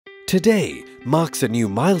Today marks a new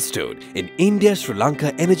milestone in India-Sri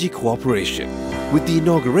Lanka energy cooperation with the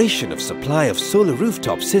inauguration of supply of solar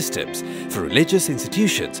rooftop systems for religious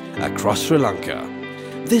institutions across Sri Lanka.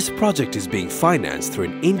 This project is being financed through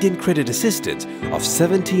an Indian credit assistance of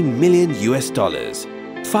 $17 million.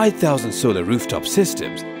 5,000 solar rooftop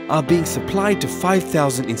systems are being supplied to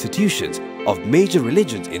 5,000 institutions of major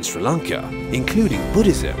religions in Sri Lanka, including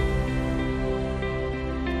Buddhism,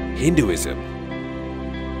 Hinduism,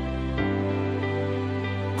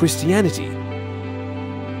 Christianity,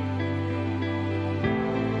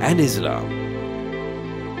 and Islam.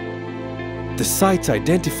 The sites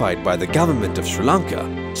identified by the government of Sri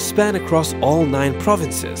Lanka span across all 9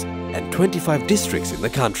 provinces and 25 districts in the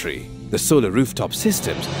country. The solar rooftop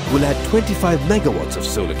systems will add 25 megawatts of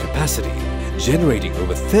solar capacity, generating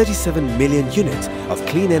over 37 million units of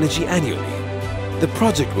clean energy annually. The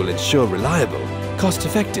project will ensure reliable,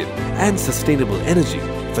 cost-effective and sustainable energy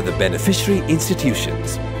for the beneficiary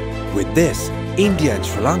institutions. With this, India and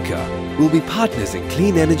Sri Lanka will be partners in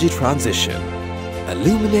clean energy transition,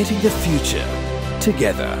 illuminating the future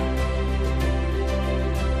together.